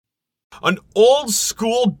An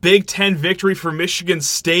old-school Big Ten victory for Michigan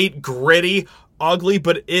State, gritty, ugly,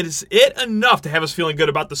 but is it enough to have us feeling good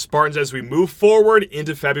about the Spartans as we move forward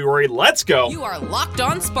into February? Let's go. You are Locked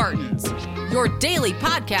On Spartans, your daily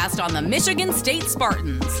podcast on the Michigan State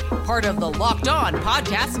Spartans, part of the Locked On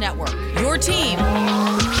Podcast Network, your team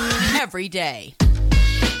every day.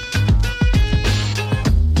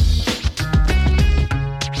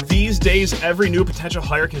 These days, every new potential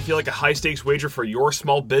hire can feel like a high-stakes wager for your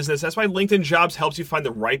small business. That's why LinkedIn Jobs helps you find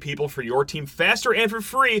the right people for your team faster and for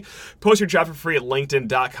free. Post your job for free at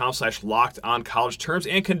linkedin.com/lockedoncollege. Terms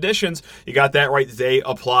and conditions, you got that right, they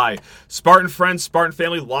apply. Spartan friends, Spartan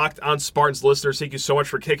family, Locked On Spartans listeners, thank you so much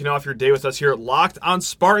for kicking off your day with us here at Locked On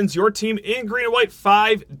Spartans, your team in green and white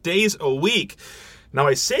 5 days a week. Now,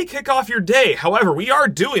 I say kick off your day. However, we are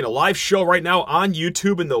doing a live show right now on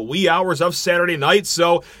YouTube in the wee hours of Saturday night.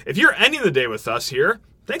 So if you're ending the day with us here,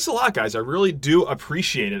 thanks a lot, guys. I really do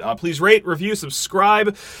appreciate it. Please rate, review,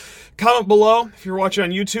 subscribe, comment below if you're watching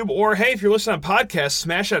on YouTube. Or, hey, if you're listening on podcast,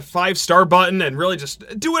 smash that 5-star button and really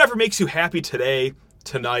just do whatever makes you happy today,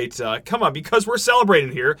 tonight. Come on, because we're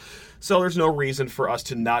celebrating here. So there's no reason for us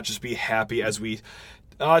to not just be happy as we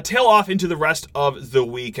tail off into the rest of the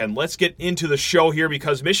weekend. Let's get into the show here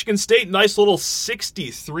because Michigan State, nice little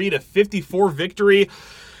 63-54 victory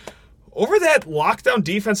over that lockdown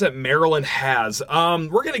defense that Maryland has. We're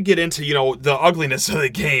going to get into, the ugliness of the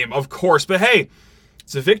game, of course. But hey,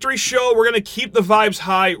 it's a victory show. We're going to keep the vibes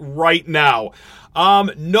high right now.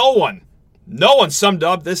 No one summed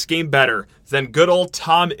up this game better than good old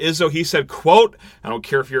Tom Izzo. He said, quote, "I don't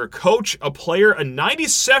care if you're a coach, a player, a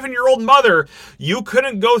 97-year-old mother, you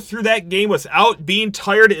couldn't go through that game without being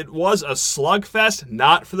tired. It was a slugfest,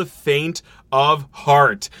 not for the faint of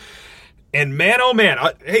heart." And man, oh man,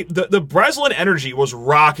 hey, the Breslin energy was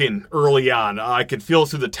rocking early on. I could feel it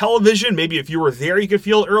through the television. Maybe if you were there, you could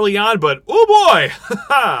feel it early on. But, oh boy,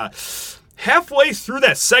 halfway through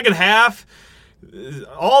that second half,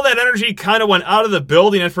 all that energy kind of went out of the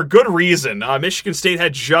building, and for good reason. Michigan State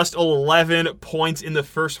had just 11 points in the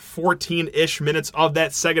first 14-ish minutes of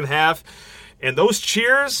that second half, and those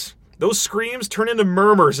cheers, those screams turned into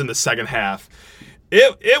murmurs in the second half.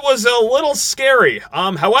 It was a little scary.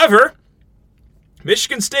 However,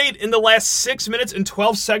 Michigan State in the last 6 minutes and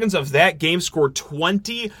 12 seconds of that game scored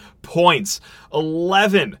 20 points.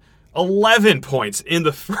 11 points in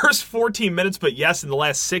the first 14 minutes, but yes, in the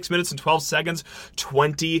last 6 minutes and 12 seconds,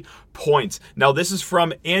 20 points. Now, this is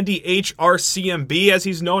from Andy HRCMB, as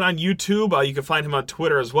he's known on YouTube. You can find him on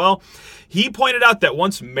Twitter as well. He pointed out that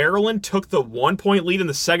once Maryland took the 1-point lead in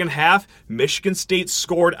the second half, Michigan State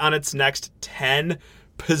scored on its next 10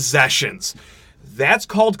 possessions. That's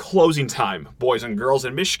called closing time, boys and girls.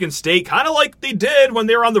 And Michigan State, kind of like they did when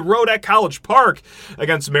they were on the road at College Park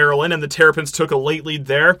against Maryland, and the Terrapins took a late lead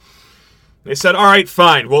there. They said, all right,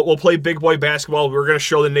 fine, we'll play big boy basketball. We're going to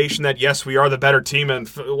show the nation that, yes, we are the better team,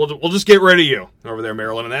 and we'll just get rid of you over there,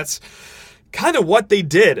 Maryland. And that's kind of what they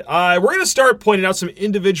did. We're going to start pointing out some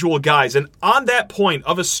individual guys. And on that point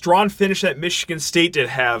of a strong finish that Michigan State did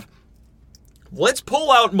have, let's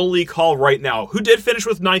pull out Malik Hall right now, who did finish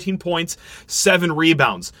with 19 points, 7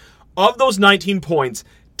 rebounds. Of those 19 points,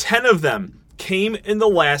 10 of them came in the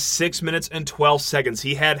last 6 minutes and 12 seconds.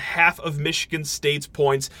 He had half of Michigan State's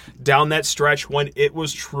points down that stretch when it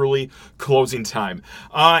was truly closing time.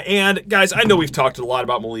 And guys, I know we've talked a lot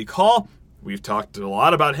about Malik Hall. We've talked a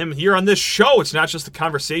lot about him here on this show. It's not just a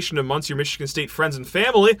conversation amongst your Michigan State friends and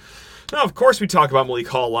family. No, of course we talk about Malik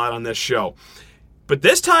Hall a lot on this show. But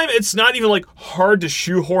this time, it's not even hard to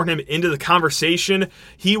shoehorn him into the conversation.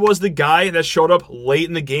 He was the guy that showed up late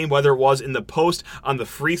in the game, whether it was in the post, on the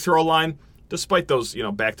free throw line, despite those,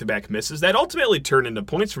 back-to-back misses that ultimately turned into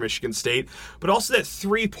points for Michigan State, but also that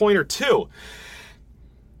three-pointer too.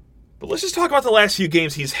 But let's just talk about the last few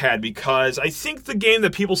games he's had, because I think the game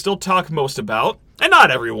that people still talk most about, and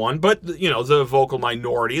not everyone, but, the vocal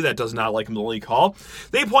minority that does not like Malik Hall,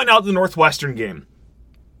 they point out the Northwestern game.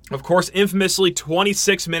 Of course, infamously,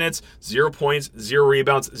 26 minutes, 0 points, 0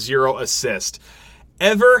 rebounds, 0 assists.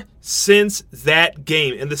 Ever since that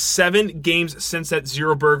game, in the 7 games since that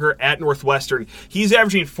zero burger at Northwestern, he's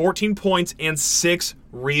averaging 14 points and 6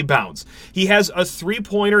 rebounds. He has a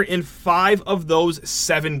three-pointer in 5 of those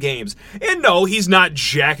 7 games. And no, he's not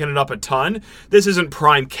jacking it up a ton. This isn't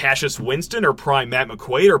prime Cassius Winston or prime Matt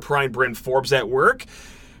McQuaid or prime Bryn Forbes at work.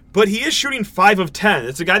 But he is shooting 5 of 10.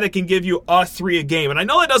 It's a guy that can give you a 3 a game. And I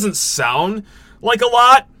know that doesn't sound like a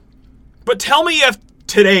lot, but tell me if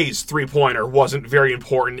today's three-pointer wasn't very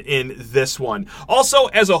important in this one. Also,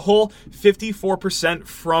 as a whole, 54%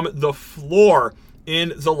 from the floor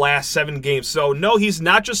in the last 7 games. So no, he's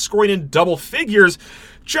not just scoring in double figures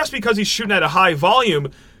just because he's shooting at a high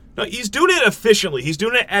volume. No, he's doing it efficiently. He's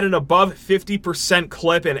doing it at an above 50%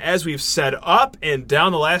 clip, and as we've said up and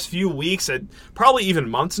down the last few weeks, and probably even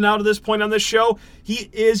months now to this point on this show, he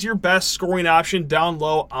is your best scoring option down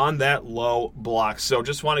low on that low block. So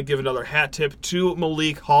just want to give another hat tip to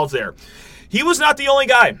Malik Hall there. He was not the only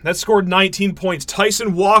guy that scored 19 points.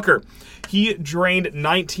 Tyson Walker, he drained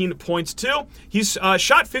 19 points too. He's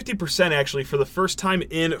shot 50% actually for the first time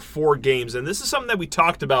in 4 games. And this is something that we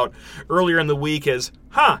talked about earlier in the week is,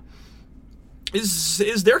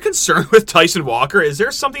 Is there concern with Tyson Walker? Is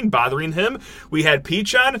there something bothering him? We had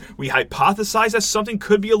Peach on. We hypothesized that something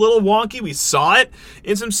could be a little wonky. We saw it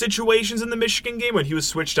in some situations in the Michigan game when he was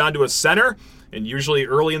switched on to a center, and usually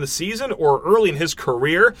early in the season or early in his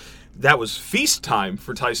career. That was feast time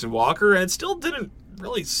for Tyson Walker, and it still didn't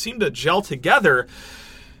really seem to gel together.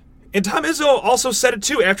 And Tom Izzo also said it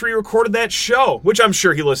too after he recorded that show, which I'm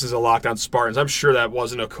sure he listens to Locked On Spartans. I'm sure that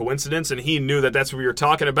wasn't a coincidence, and he knew that that's what we were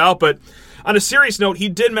talking about. But on a serious note, he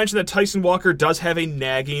did mention that Tyson Walker does have a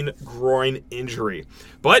nagging groin injury,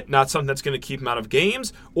 but not something that's going to keep him out of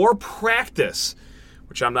games or practice,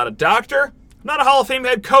 which I'm not a doctor, I'm not a Hall of Fame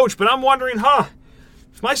head coach, but I'm wondering,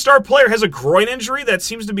 if my star player has a groin injury that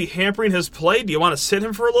seems to be hampering his play, do you want to sit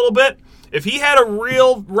him for a little bit? If he had a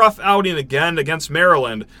real rough outing again against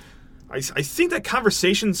Maryland, I think that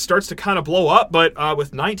conversation starts to kind of blow up, but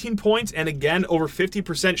with 19 points and again over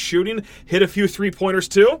 50% shooting, hit a few three-pointers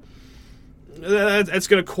too, that's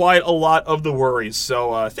going to quiet a lot of the worries.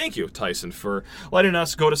 So thank you, Tyson, for letting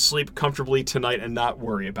us go to sleep comfortably tonight and not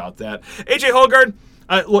worry about that. AJ Hoggard,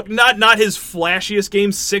 look, not his flashiest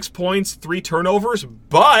game, 6 points, 3 turnovers,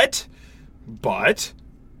 but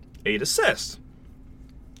 8 assists.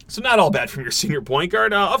 So not all bad from your senior point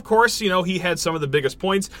guard. Of course, he had some of the biggest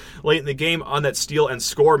points late in the game on that steal and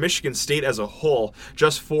score. Michigan State as a whole,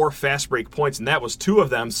 just 4 fast break points, and that was 2 of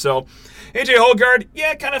them. So AJ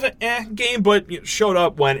Hoggard, kind of an game, but showed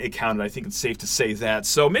up when it counted. I think it's safe to say that.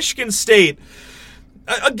 So Michigan State,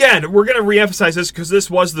 again, we're going to reemphasize this because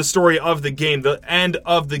this was the story of the game, the end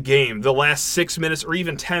of the game, the last 6 minutes or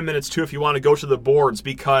even 10 minutes too if you want to go to the boards,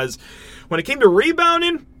 because when it came to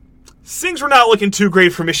rebounding, things were not looking too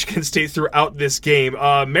great for Michigan State throughout this game.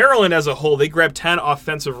 Maryland as a whole, they grabbed 10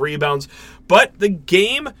 offensive rebounds, but the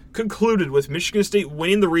game concluded with Michigan State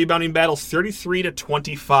winning the rebounding battle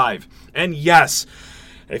 33-25. And yes,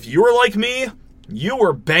 if you were like me, you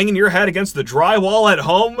were banging your head against the drywall at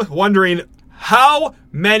home, wondering, how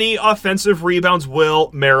many offensive rebounds will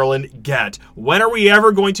Maryland get? When are we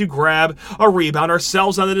ever going to grab a rebound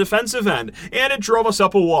ourselves on the defensive end? And it drove us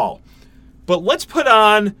up a wall. But let's put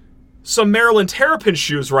on some Maryland Terrapin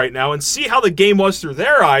shoes right now and see how the game was through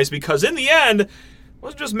their eyes, because in the end, it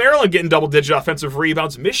wasn't just Maryland getting double-digit offensive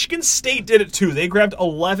rebounds. Michigan State did it too. They grabbed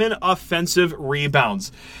 11 offensive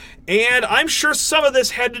rebounds. And I'm sure some of this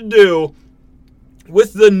had to do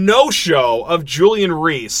with the no-show of Julian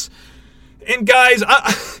Reese. And guys,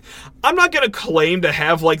 I'm not going to claim to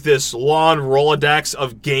have like this long Rolodex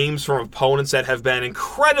of games from opponents that have been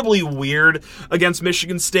incredibly weird against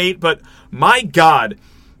Michigan State, but my God,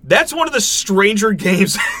 that's one of the stranger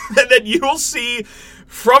games that you will see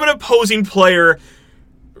from an opposing player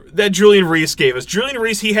that Julian Reese gave us. Julian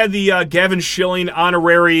Reese, he had the Gavin Schilling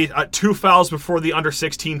honorary 2 fouls before the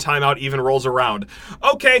under-16 timeout even rolls around.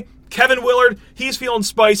 Okay, Kevin Willard, he's feeling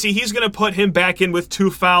spicy. He's going to put him back in with 2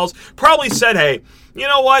 fouls. Probably said, hey, you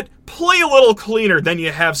know what? Play a little cleaner than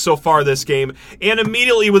you have so far this game. And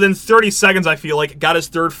immediately within 30 seconds, I feel like, got his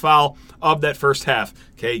 3rd foul of that first half.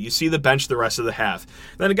 Okay, you see the bench the rest of the half.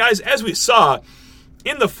 Then, guys, as we saw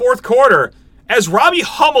in the 4th quarter, as Robbie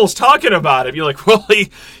Hummel's talking about it, you're like, well,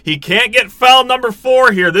 he can't get foul number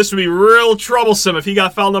 4 here. This would be real troublesome if he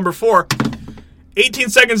got foul number 4. 18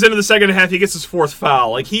 seconds into the second half, he gets his 4th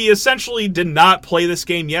foul. Like, he essentially did not play this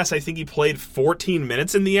game. Yes, I think he played 14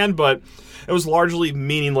 minutes in the end, but it was largely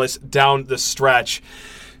meaningless down the stretch.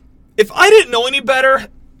 If I didn't know any better,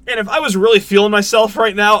 and if I was really feeling myself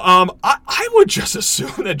right now, I would just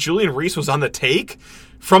assume that Julian Reese was on the take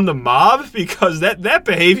from the mob, because that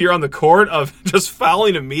behavior on the court of just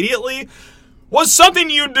fouling immediately was something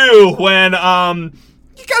you do when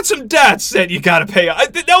you got some debts that you got to pay.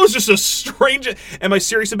 That was just a strange. Am I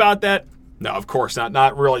serious about that? No, of course not.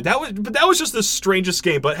 Not really. That was just the strangest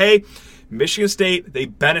game. But hey, Michigan State, they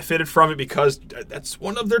benefited from it because that's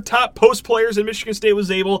one of their top post players, and Michigan State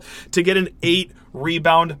was able to get an 8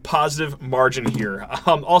 rebound positive margin here.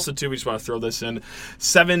 Also, too, we just want to throw this in.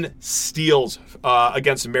 7 steals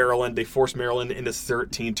against Maryland. They forced Maryland into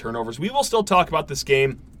 13 turnovers. We will still talk about this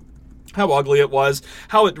game how ugly it was,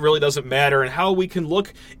 how it really doesn't matter, and how we can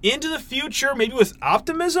look into the future, maybe with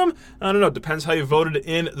optimism. I don't know, depends how you voted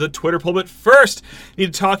in the Twitter poll. But first, you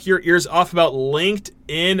need to talk your ears off about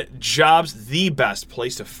LinkedIn Jobs, the best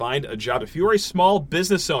place to find a job if you are a small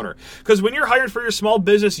business owner. Because when you're hired for your small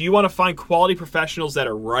business, you want to find quality professionals that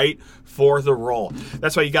are right for the role.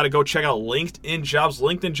 That's why you got to go check out LinkedIn Jobs.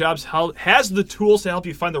 LinkedIn Jobs has the tools to help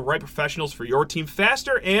you find the right professionals for your team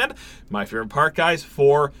faster and, my favorite part, guys,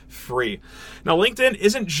 for free. Now, LinkedIn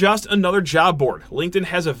isn't just another job board. LinkedIn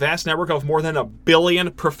has a vast network of more than 1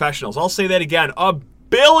 billion professionals. I'll say that again, 1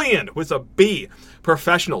 billion with a B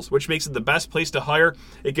professionals, which makes it the best place to hire.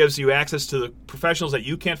 It gives you access to the professionals that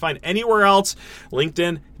you can't find anywhere else.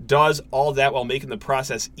 LinkedIn does all that while making the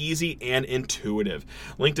process easy and intuitive.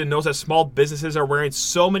 LinkedIn knows that small businesses are wearing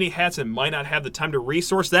so many hats and might not have the time to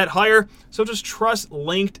resource that hire, so just trust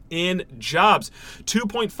LinkedIn Jobs.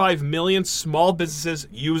 2.5 million small businesses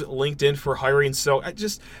use LinkedIn for hiring, so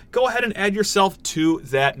just go ahead and add yourself to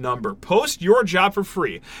that number. Post your job for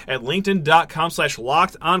free at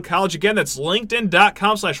linkedin.com/lockedoncollege. Again, that's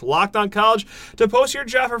linkedin.com/lockedoncollege to post your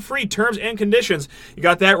job for free. Terms and conditions, you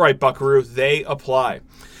got that right, buckaroo, they apply.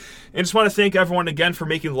 And just want to thank everyone again for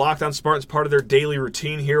making Locked On Spartans part of their daily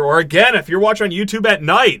routine here. Or again, if you're watching on YouTube at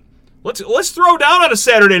night, let's throw down on a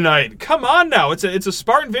Saturday night. Come on now, it's a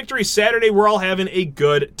Spartan Victory Saturday. We're all having a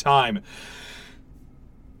good time.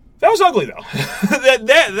 That was ugly though.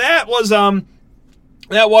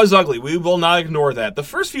 That was ugly. We will not ignore that. The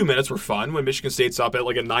first few minutes were fun when Michigan State's up at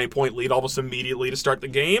like a 9-point lead almost immediately to start the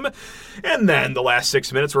game. And then the last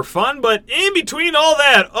 6 minutes were fun. But in between all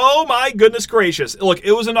that, oh my goodness gracious. Look,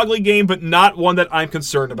 it was an ugly game, but not one that I'm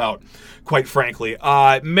concerned about, quite frankly.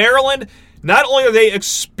 Maryland, not only are they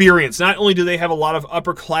experienced, not only do they have a lot of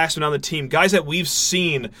upperclassmen on the team, guys that we've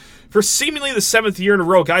seen for seemingly the 7th year in a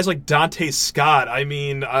row, guys like Dante Scott. I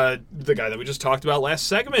mean, the guy that we just talked about last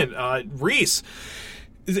segment, Reese.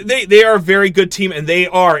 They are a very good team, and they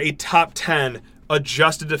are a top 10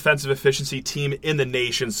 adjusted defensive efficiency team in the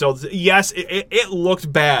nation. So, yes, it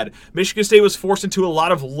looked bad. Michigan State was forced into a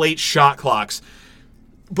lot of late shot clocks.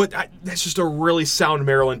 But that's just a really sound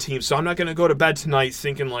Maryland team. So I'm not going to go to bed tonight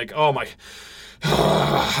thinking like, oh, my,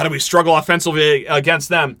 how do we struggle offensively against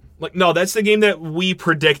them? Like, no, that's the game that we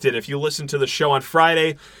predicted. If you listen to the show on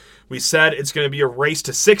Friday, we said it's going to be a race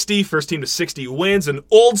to 60, first team to 60 wins, an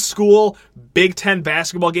old school Big Ten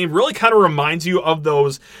basketball game. Really kind of reminds you of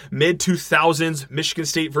those mid-2000s Michigan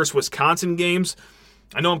State versus Wisconsin games.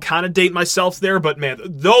 I know I'm kind of dating myself there, but man,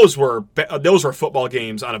 those were football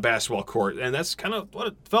games on a basketball court, and that's kind of what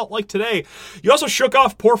it felt like today. You also shook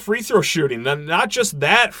off poor free throw shooting, and not just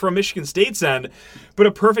that from Michigan State's end, but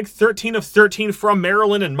a perfect 13 of 13 from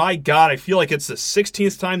Maryland, and my God, I feel like it's the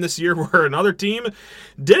 16th time this year where another team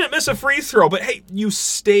didn't miss a free throw, but hey, you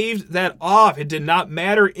staved that off. It did not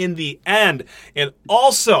matter in the end, and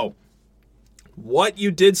also, what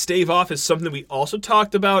you did stave off is something that we also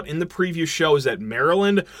talked about in the preview show, is that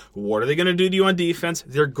Maryland, what are they going to do to you on defense?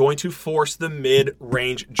 They're going to force the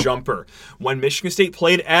mid-range jumper. When Michigan State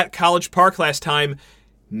played at College Park last time,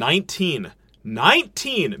 19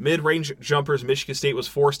 mid-range jumpers Michigan State was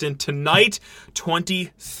forced in. Tonight,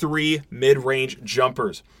 23 mid-range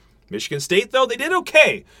jumpers. Michigan State, though, they did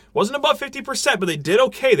okay. Wasn't above 50%, but they did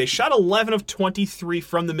okay. They shot 11 of 23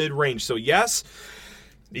 from the mid-range. So yes,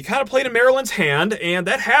 you kind of played in Maryland's hand, and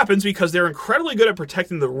that happens because they're incredibly good at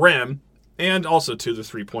protecting the rim and also to the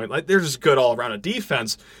three-point. Like, they're just good all around on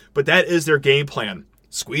defense, but that is their game plan.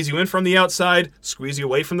 Squeeze you in from the outside, squeeze you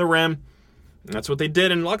away from the rim. And that's what they did,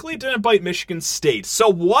 and luckily it didn't bite Michigan State. So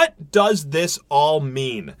what does this all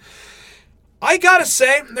mean? I gotta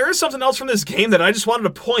say, there is something else from this game that I just wanted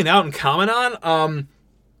to point out and comment on.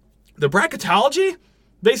 The bracketology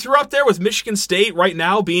they threw up there with Michigan State right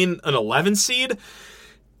now being an 11 seed.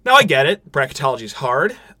 Now, I get it. Bracketology is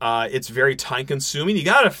hard. It's very time-consuming. You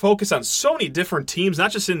got to focus on so many different teams,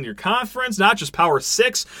 not just in your conference, not just Power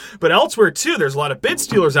 6, but elsewhere, too. There's a lot of bid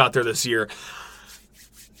stealers out there this year.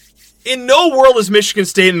 In no world is Michigan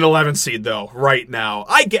State an 11 seed, though, right now.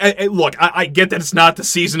 I get that it's not the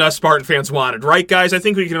season us Spartan fans wanted, right, guys? I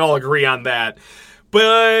think we can all agree on that.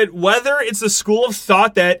 But whether it's the school of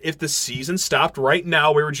thought that if the season stopped right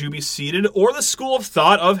now, where would you be seated? Or the school of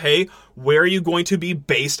thought of, hey, where are you going to be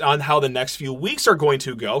based on how the next few weeks are going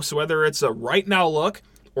to go? So whether it's a right now look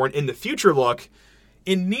or an in the future look,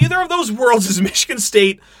 in neither of those worlds is Michigan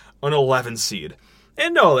State an 11 seed.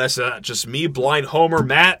 And no, that's not just me, blind Homer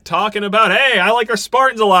Matt, talking about, hey, I like our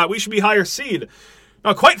Spartans a lot. We should be higher seed.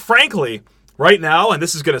 Now, quite frankly, right now, and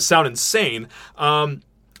this is going to sound insane,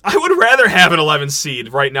 I would rather have an 11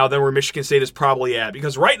 seed right now than where Michigan State is probably at.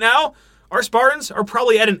 Because right now, our Spartans are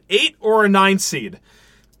probably at an 8 or a 9 seed.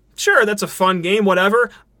 Sure, that's a fun game, whatever.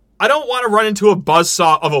 I don't want to run into a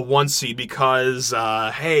buzzsaw of a 1 seed because,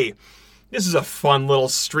 hey, this is a fun little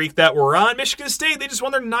streak that we're on. Michigan State, they just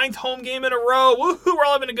won their 9th home game in a row. Woohoo, we're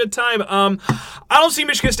all having a good time. I don't see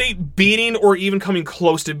Michigan State beating or even coming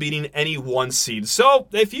close to beating any 1 seed. So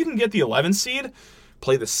if you can get the 11 seed,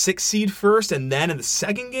 play the 6 seed first, and then in the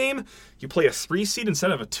second game, you play a 3 seed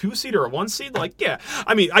instead of a 2 seed or a 1 seed. Like, yeah,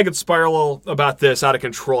 I mean, I could spiral about this out of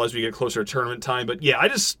control as we get closer to tournament time. But yeah,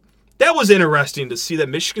 that was interesting to see that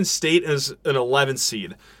Michigan State is an 11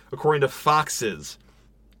 seed, according to Fox's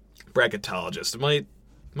bracketologist.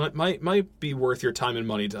 It might be worth your time and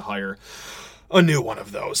money to hire a new one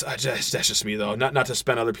of those. That's just me, though. Not to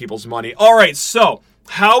spend other people's money. All right, so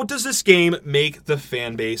how does this game make the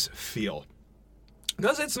fan base feel?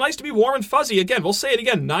 Because it's nice to be warm and fuzzy. Again, we'll say it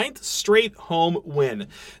again. 9th straight home win.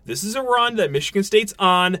 This is a run that Michigan State's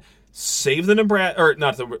on. Save the Nebraska, or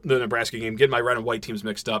not the Nebraska game, get my red and white teams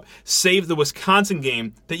mixed up. Save the Wisconsin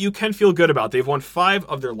game that you can feel good about. They've won 5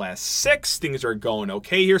 of their last 6. Things are going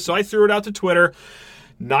okay here. So I threw it out to Twitter.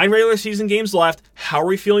 9 regular season games left. How are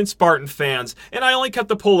we feeling, Spartan fans? And I only kept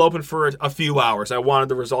the poll open for a few hours. I wanted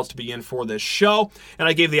the results to be in for this show. And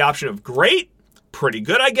I gave the option of great, pretty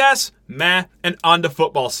good, I guess, meh, and on to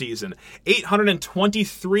football season.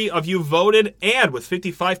 823 of you voted, and with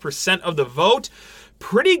 55% of the vote,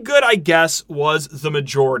 pretty good, I guess, was the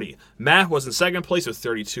majority. Meh was in second place with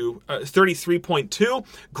 33.2.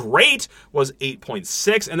 Great was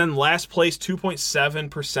 8.6. And then last place,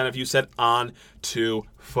 2.7% of you said on to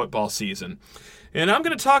football season. And I'm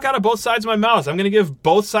going to talk out of both sides of my mouth. I'm going to give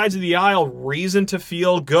both sides of the aisle reason to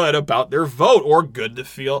feel good about their vote, or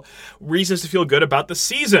reasons to feel good about the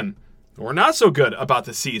season, or not so good about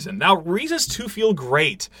the season. Now, reasons to feel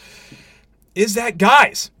great is that,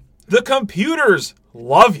 guys, the computers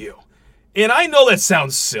love you. And I know that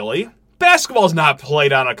sounds silly. Basketball's not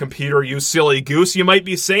played on a computer, you silly goose, you might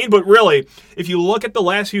be saying, but really, if you look at the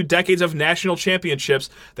last few decades of national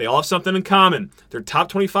championships, they all have something in common. They're top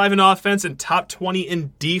 25 in offense and top 20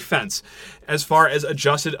 in defense as far as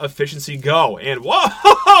adjusted efficiency go. And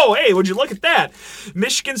whoa, hey, would you look at that?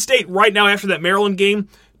 Michigan State right now after that Maryland game,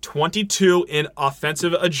 22 in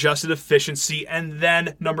offensive adjusted efficiency, and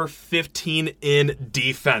then number 15 in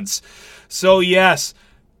defense. So yes,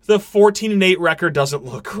 the 14-8 record doesn't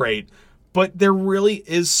look great, but there really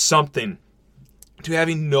is something to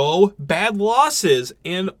having no bad losses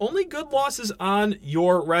and only good losses on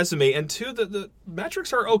your resume. And two, the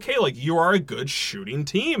metrics are okay. Like, you are a good shooting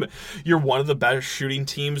team. You're one of the better shooting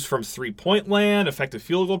teams from three-point land, effective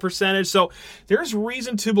field goal percentage. So there's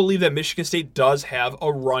reason to believe that Michigan State does have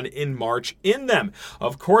a run in March in them.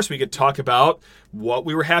 Of course, we could talk about what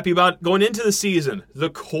we were happy about going into the season.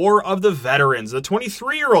 The core of the veterans, the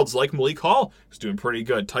 23-year-olds like Malik Hall, who's doing pretty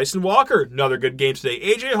good. Tyson Walker, another good game today.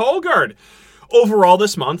 AJ Holgard, overall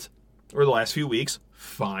this month, or the last few weeks,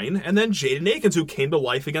 fine. And then Jaden Akins, who came to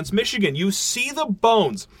life against Michigan. You see the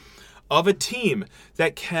bones of a team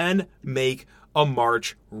that can make a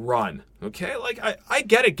March run. Okay, like, I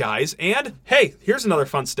get it, guys. And, hey, here's another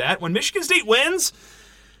fun stat. When Michigan State wins,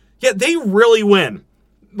 yeah, they really win.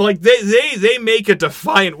 Like, they make it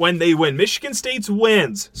defiant when they win. Michigan State's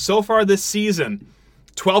wins so far this season,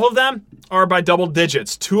 12 of them are by double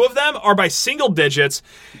digits. 2 of them are by single digits.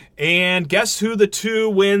 And guess who the 2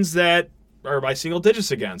 wins that are by single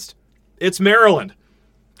digits against? It's Maryland.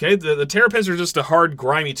 Okay, the Terrapins are just a hard,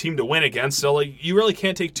 grimy team to win against, so you really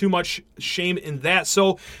can't take too much shame in that.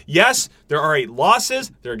 So, yes, there are 8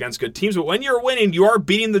 losses. They're against good teams, but when you're winning, you are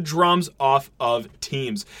beating the drums off of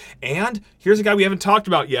teams. And here's a guy we haven't talked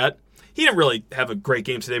about yet. He didn't really have a great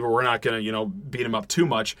game today, but we're not going to, beat him up too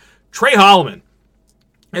much. Trey Holloman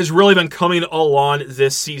has really been coming along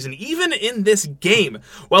this season, even in this game.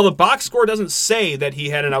 While the box score doesn't say that he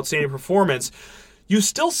had an outstanding performance, you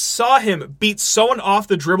still saw him beat someone off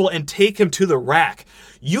the dribble and take him to the rack.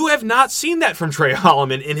 You have not seen that from Trey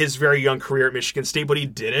Holloman in his very young career at Michigan State, but he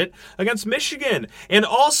did it against Michigan. And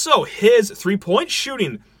also, his three-point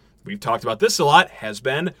shooting, we've talked about this a lot, has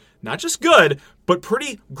been not just good, but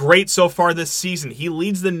pretty great so far this season. He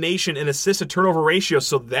leads the nation in assist-to-turnover ratio,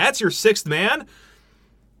 so that's your 6th man.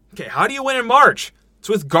 Okay, how do you win in March? It's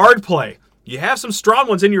with guard play. You have some strong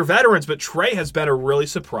ones in your veterans, but Trey has been a really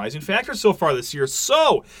surprising factor so far this year.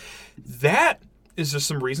 So that is just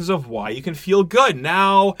some reasons of why you can feel good.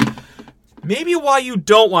 Now, maybe why you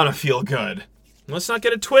don't want to feel good. Let's not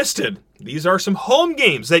get it twisted. These are some home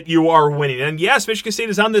games that you are winning. And yes, Michigan State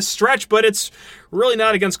is on this stretch, but it's really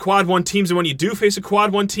not against Quad 1 teams. And when you do face a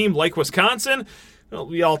Quad 1 team like Wisconsin, Well,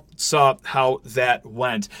 we all saw how that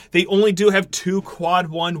went. They only do have 2 quad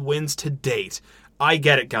 1 wins to date. I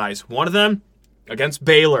get it, guys. One of them against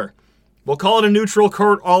Baylor. We'll call it a neutral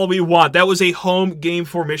court all we want. That was a home game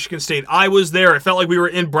for Michigan State. I was there. It felt like we were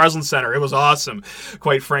in Breslin Center. It was awesome,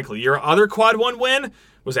 quite frankly. Your other quad 1 win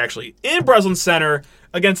was actually in Breslin Center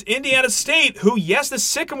against Indiana State, who, yes, the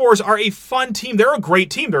Sycamores are a fun team. They're a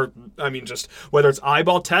great team. Just whether it's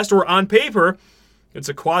eyeball test or on paper, it's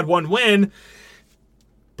a quad 1 win.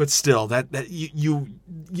 But still, you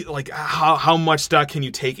how much stock can you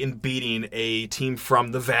take in beating a team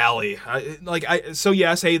from the Valley? So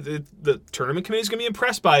yes, hey, the tournament committee is going to be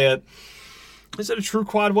impressed by it. Is it a true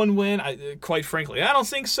quad 1 win? Quite frankly, I don't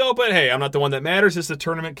think so. But hey, I'm not the one that matters. It's the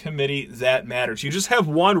tournament committee that matters. You just have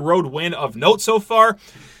one road win of note so far. It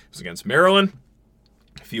was against Maryland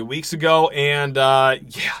a few weeks ago, and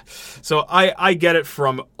so I get it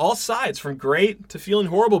from all sides, from great to feeling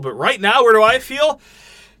horrible. But right now, where do I feel?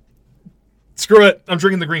 Screw it. I'm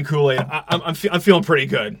drinking the green Kool-Aid. I'm feeling pretty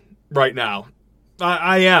good right now.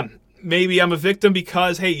 I am. Maybe I'm a victim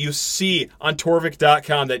because, hey, you see on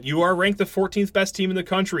Torvik.com that you are ranked the 14th best team in the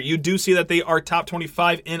country. You do see that they are top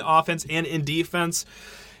 25 in offense and in defense.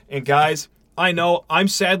 And guys, I know I'm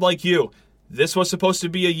sad like you. This was supposed to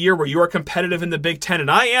be a year where you are competitive in the Big Ten,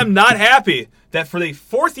 and I am not happy that for the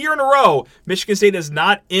 4th year in a row, Michigan State is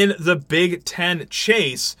not in the Big Ten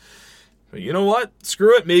chase. But you know what?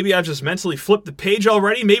 Screw it. Maybe I've just mentally flipped the page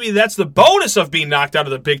already. Maybe that's the bonus of being knocked out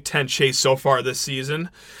of the Big Ten chase so far this season,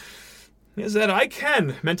 is that I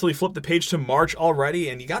can mentally flip the page to March already,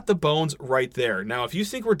 and you got the bones right there. Now, if you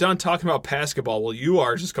think we're done talking about basketball, well, you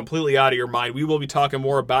are just completely out of your mind. We will be talking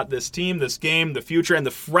more about this team, this game, the future, and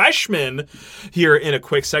the freshmen here in a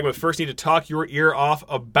quick segment. First, need to talk your ear off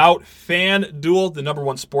about FanDuel, the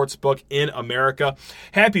 #1 sports book in America.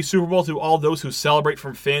 Happy Super Bowl to all those who celebrate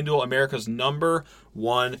from FanDuel, America's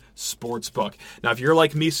 #1 sports book. Now, if you're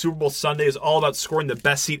like me, Super Bowl Sunday is all about scoring the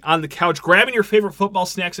best seat on the couch, grabbing your favorite football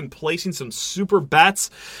snacks, and placing some super bets.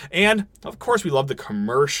 And, of course, we love the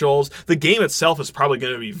commercials. The game itself is probably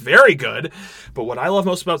going to be very good. But what I love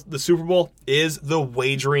most about the Super Bowl is the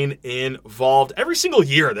wagering involved. Every single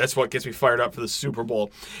year, that's what gets me fired up for the Super Bowl.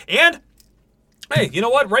 And hey, you know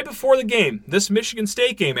what? Right before the game, this Michigan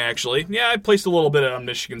State game, actually, I placed a little bit on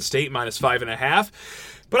Michigan State, -5.5.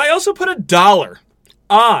 But I also put $1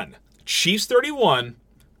 on Chiefs 31,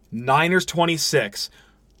 Niners 26.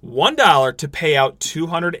 $1 to pay out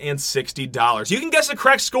 $260. You can guess the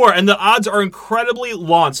correct score, and the odds are incredibly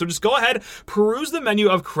long. So just go ahead, peruse the menu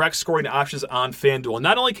of correct scoring options on FanDuel.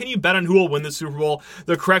 Not only can you bet on who will win the Super Bowl,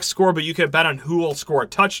 the correct score, but you can bet on who will score a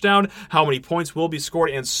touchdown, how many points will be scored,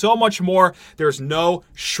 and so much more. There's no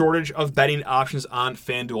shortage of betting options on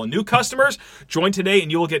FanDuel. New customers, join today,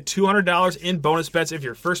 and you will get $200 in bonus bets if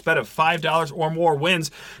your first bet of $5 or more wins.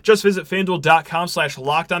 Just visit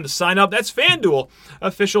FanDuel.com/lockedon to sign up. That's FanDuel,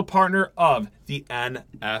 official partner of the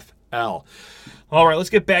NFL. All right, let's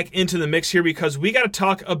get back into the mix here because we got to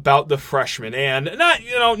talk about the freshman, and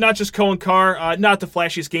not just Cohen Carr, not the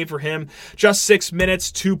flashiest game for him. Just 6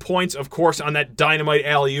 minutes, 2 points, of course, on that dynamite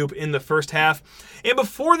alley-oop in the first half. And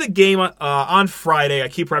before the game on Friday, I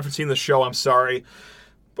keep referencing the show, I'm sorry,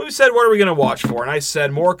 but we said, what are we going to watch for? And I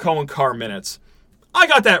said, more Cohen Carr minutes. I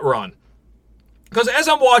got that wrong. Because as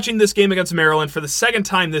I'm watching this game against Maryland for the second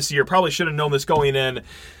time this year, probably should have known this going in,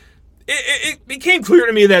 it became clear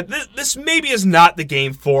to me that this maybe is not the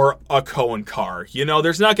game for a Cohen Carr.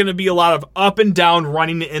 There's not going to be a lot of up and down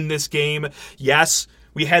running in this game. Yes,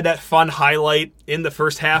 we had that fun highlight in the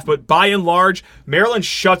first half, but by and large, Maryland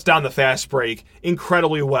shuts down the fast break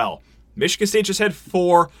incredibly well. Michigan State just had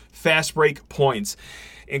 4 fast break points.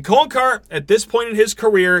 And Cohen Carr, at this point in his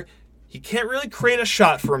career, he can't really create a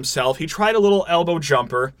shot for himself. He tried a little elbow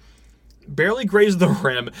jumper, barely grazed the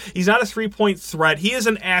rim. He's not a three-point threat. He is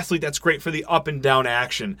an athlete that's great for the up and down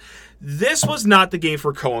action. This was not the game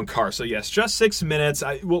for Cohen Carr. So yes, just 6 minutes.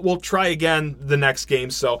 We'll try again the next game,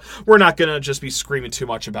 so we're not going to just be screaming too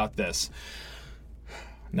much about this.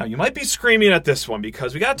 Now, you might be screaming at this one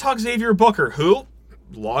because we got to talk Xavier Booker, who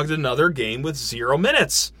logged another game with 0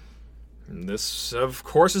 minutes. And this, of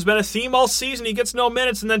course, has been a theme all season. He gets no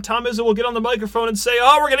minutes, and then Tom Izzo will get on the microphone and say,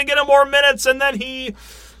 we're going to get him more minutes, and then he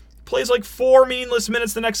plays like 4 meaningless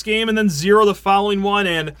minutes the next game and then 0 the following one,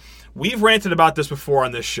 and we've ranted about this before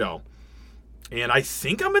on this show. And I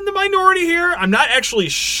think I'm in the minority here. I'm not actually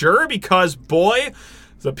sure because, boy,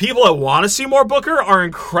 the people that want to see more Booker are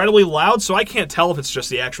incredibly loud, so I can't tell if it's just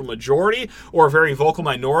the actual majority or a very vocal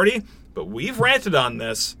minority, but we've ranted on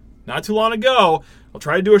this not too long ago. I'll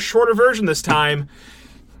try to do a shorter version this time.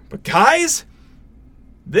 But guys,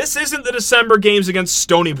 this isn't the December games against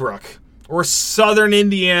Stony Brook or Southern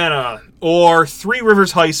Indiana or Three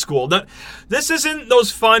Rivers High School. This isn't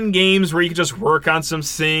those fun games where you can just work on some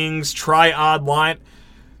things, try odd line.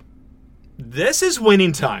 This is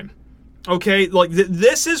winning time. Okay, like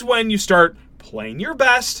this is when you start playing your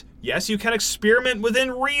best. Yes, you can experiment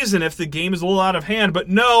within reason if the game is a little out of hand, but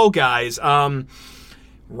no, guys.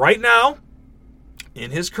 Right now,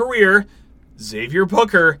 in his career, Xavier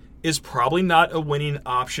Booker is probably not a winning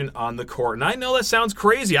option on the court. And I know that sounds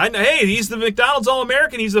crazy. Hey, he's the McDonald's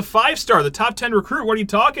All-American. He's the 5-star, the top 10 recruit. What are you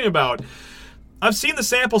talking about? I've seen the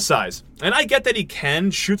sample size, and I get that he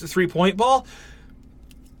can shoot the three-point ball,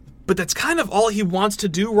 but that's kind of all he wants to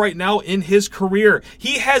do right now in his career.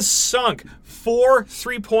 He has sunk 4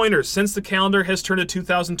 3-pointers since the calendar has turned to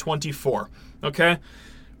 2024. Okay?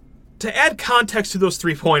 To add context to those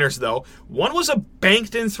 3-pointers, though, one was a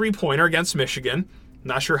banked-in 3-pointer against Michigan.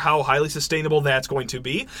 Not sure how highly sustainable that's going to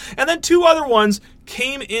be. And then 2 other ones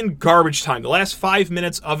came in garbage time, the last 5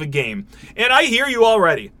 minutes of a game. And I hear you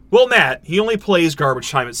already. Well, Matt, he only plays garbage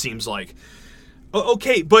time, it seems like.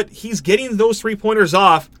 Okay, but he's getting those 3-pointers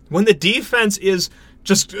off when the defense is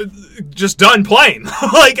just done playing.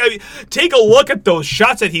 Take a look at those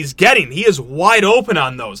shots that he's getting. He is wide open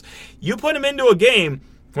on those. You put him into a game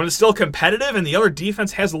when it's still competitive and the other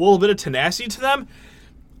defense has a little bit of tenacity to them,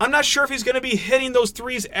 I'm not sure if he's going to be hitting those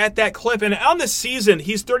threes at that clip. And on the season,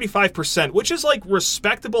 he's 35%, which is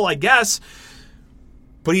respectable, I guess,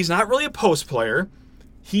 but he's not really a post player.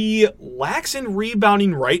 He lacks in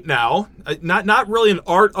rebounding right now. Not really an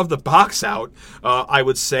art of the box out, I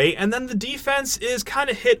would say. And then the defense is kind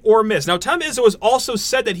of hit or miss. Now, Tom Izzo has also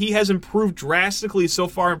said that he has improved drastically so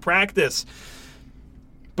far in practice.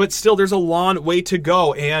 But still, there's a long way to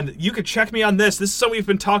go. And you could check me on this. This is something we've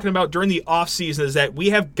been talking about during the offseason, is that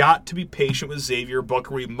we have got to be patient with Xavier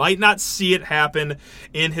Booker. We might not see it happen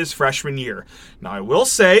in his freshman year. Now, I will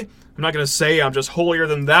say, I'm not going to say I'm just holier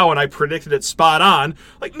than thou and I predicted it spot on.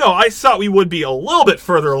 No, I thought we would be a little bit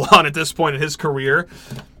further along at this point in his career.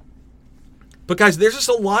 But guys, there's just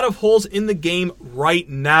a lot of holes in the game right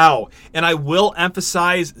now. And I will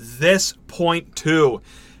emphasize this point too.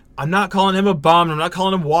 I'm not calling him a bum. I'm not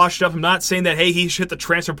calling him washed up. I'm not saying that, hey, he should hit the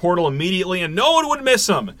transfer portal immediately and no one would miss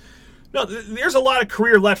him. No, there's a lot of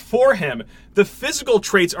career left for him. The physical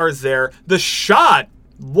traits are there. The shot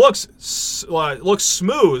looks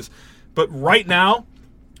smooth. But right now,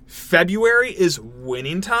 February is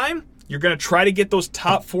winning time. You're going to try to get those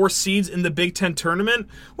top 4 seeds in the Big Ten tournament.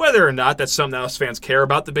 Whether or not that's something else fans care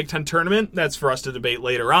about, the Big Ten tournament, that's for us to debate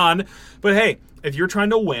later on. But hey, if you're trying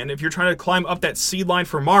to win, if you're trying to climb up that seed line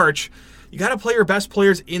for March, you got to play your best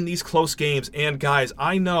players in these close games. And guys,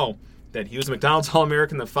 I know that he was a McDonald's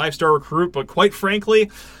All-American, the 5-star recruit, but quite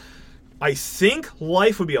frankly, I think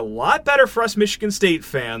life would be a lot better for us Michigan State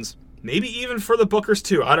fans. Maybe even for the Bookers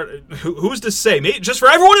too. Who's to say? Maybe just for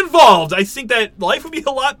everyone involved, I think that life would be a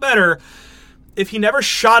lot better if he never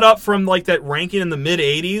shot up from that ranking in the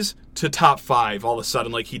mid-80s to top 5 all of a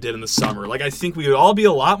sudden like he did in the summer. I think we would all be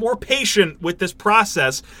a lot more patient with this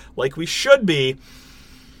process like we should be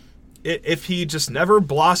if he just never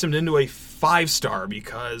blossomed into a 5-star,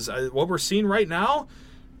 because what we're seeing right now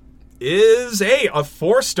is a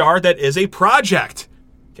 4-star that is a project.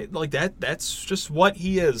 That's just what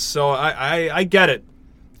he is. So I get it.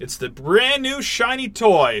 It's the brand new shiny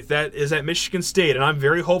toy that is at Michigan State, and I'm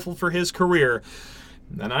very hopeful for his career.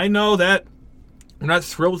 And I know that we're not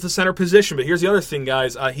thrilled with the center position, but here's the other thing,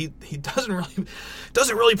 guys. He doesn't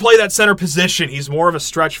really play that center position. He's more of a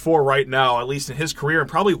stretch 4 right now, at least in his career, and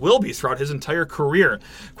probably will be throughout his entire career,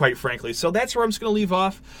 quite frankly. So that's where I'm just going to leave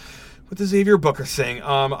off with the Xavier Booker thing.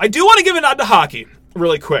 I do want to give a nod to hockey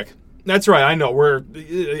really quick. That's right, I know.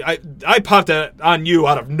 I popped that on you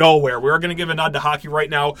out of nowhere. We're going to give a nod to hockey right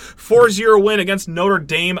now. 4-0 win against Notre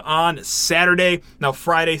Dame on Saturday. Now,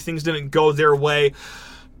 Friday, things didn't go their way.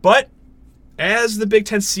 But as the Big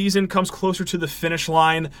Ten season comes closer to the finish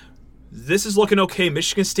line, this is looking okay.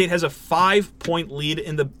 Michigan State has a 5-point lead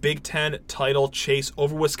in the Big Ten title chase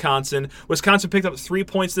over Wisconsin. Wisconsin picked up 3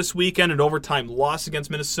 points this weekend, an overtime loss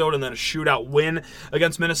against Minnesota, and then a shootout win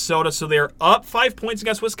against Minnesota. So they are up 5 points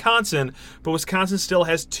against Wisconsin, but Wisconsin still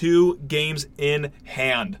has 2 games in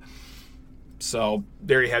hand. So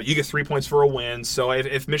there you have it. You get 3 points for a win. So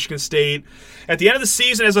if Michigan State, at the end of the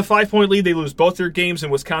season, has a 5-point lead, they lose both their games,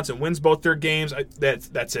 and Wisconsin wins both their games,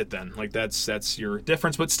 that's it then. That's your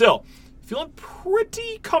difference. But still, feeling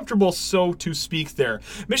pretty comfortable, so to speak there.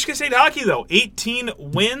 Michigan State hockey, though, 18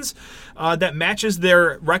 wins. That matches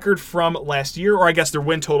their record from last year, or I guess their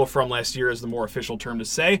win total from last year is the more official term to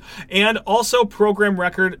say. And also program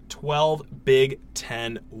record, 12 Big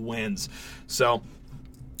Ten wins. So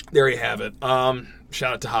there you have it.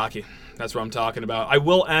 shout out to hockey. That's what I'm talking about. I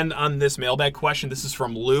will end on this mailbag question. This is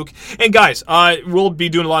from Luke. And guys, we'll be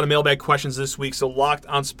doing a lot of mailbag questions this week, so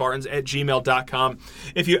lockedonspartans@gmail.com.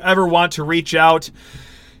 If you ever want to reach out.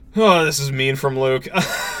 Oh, this is mean from Luke.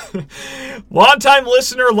 Long-time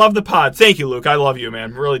listener, love the pod. Thank you, Luke. I love you,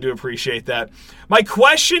 man. Really do appreciate that. My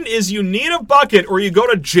question is, you need a bucket or you go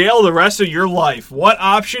to jail the rest of your life. What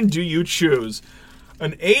option do you choose?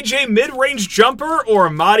 An AJ mid-range jumper or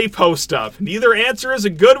a Madi post-up? Neither answer is a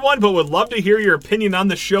good one, but would love to hear your opinion on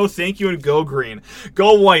the show. Thank you, and go green.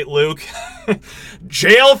 Go white, Luke.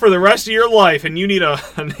 Jail for the rest of your life, and you need an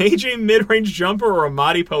AJ mid-range jumper or a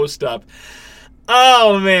Madi post-up.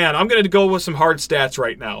 Oh, man, I'm going to go with some hard stats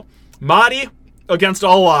right now. Madi, against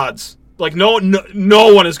all odds. Like, no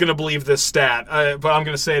one is going to believe this stat, but I'm going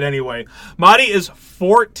to say it anyway. Madi is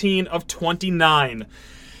 14 of 29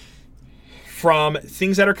 from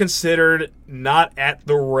things that are considered not at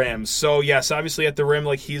the rim. So, yes, obviously at the rim,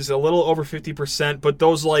 like, he's a little over 50%, but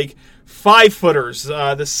those, like, 5-footers,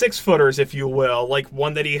 the 6-footers, if you will, like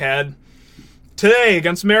one that he had today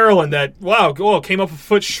against Maryland that, came up a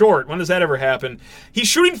foot short. When does that ever happen? He's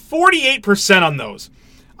shooting 48% on those.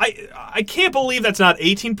 I can't believe that's not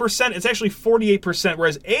 18%. It's actually 48%,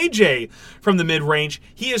 whereas AJ from the mid-range,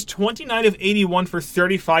 he is 29 of 81 for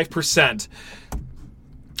 35%.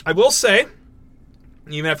 I will say,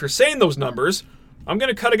 even after saying those numbers, I'm going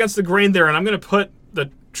to cut against the grain there, and I'm going to put the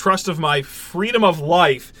trust of my freedom of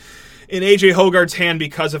life in AJ Hoggard's hand,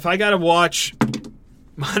 because if I got to watch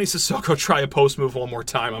Monty Sissoko try a post move one more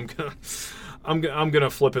time, I'm gonna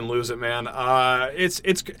flip and lose it, man. I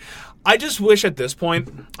just wish at this point,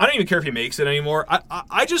 I don't even care if he makes it anymore.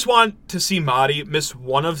 I just want to see Madi miss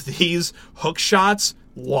one of these hook shots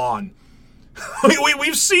lawn.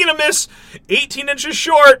 We've seen him miss 18 inches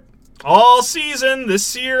short all season,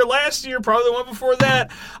 this year, last year, probably the one before that.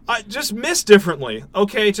 Just miss differently,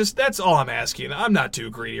 okay? Just that's all I'm asking. I'm not too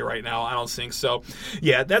greedy right now. I don't think so.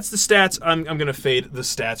 Yeah, that's the stats. I'm going to fade the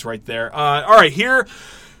stats right there. All right, here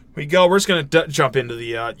we go. We're just going to jump into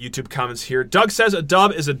the YouTube comments here. Doug says a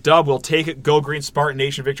dub is a dub. We'll take it. Go Green, Spartan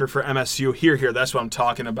Nation victory for MSU. Here. That's what I'm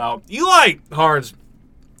talking about. Elijah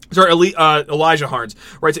Harns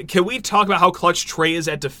writes, can we talk about how clutch Trey is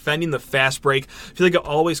at defending the fast break? I feel like it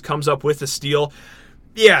always comes up with the steal.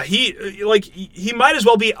 Yeah, he might as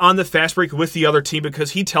well be on the fast break with the other team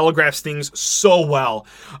because he telegraphs things so well,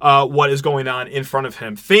 what is going on in front of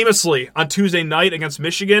him. Famously, on Tuesday night against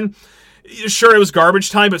Michigan, sure, it was garbage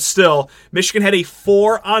time, but still, Michigan had a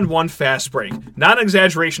 4-on-1 fast break. Not an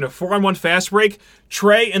exaggeration, a 4-on-1 fast break.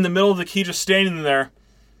 Trey in the middle of the key just standing there,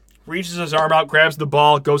 reaches his arm out, grabs the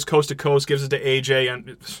ball, goes coast to coast, gives it to AJ,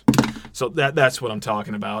 and so that's what I'm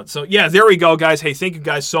talking about. So, yeah, there we go, guys. Hey, thank you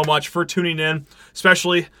guys so much for tuning in,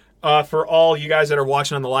 especially for all you guys that are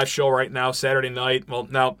watching on the live show right now, Saturday night, well,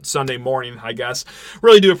 now Sunday morning, I guess.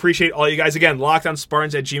 Really do appreciate all you guys. Again,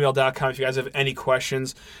 lockedonspartans@gmail.com if you guys have any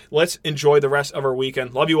questions. Let's enjoy the rest of our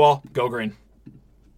weekend. Love you all. Go Green.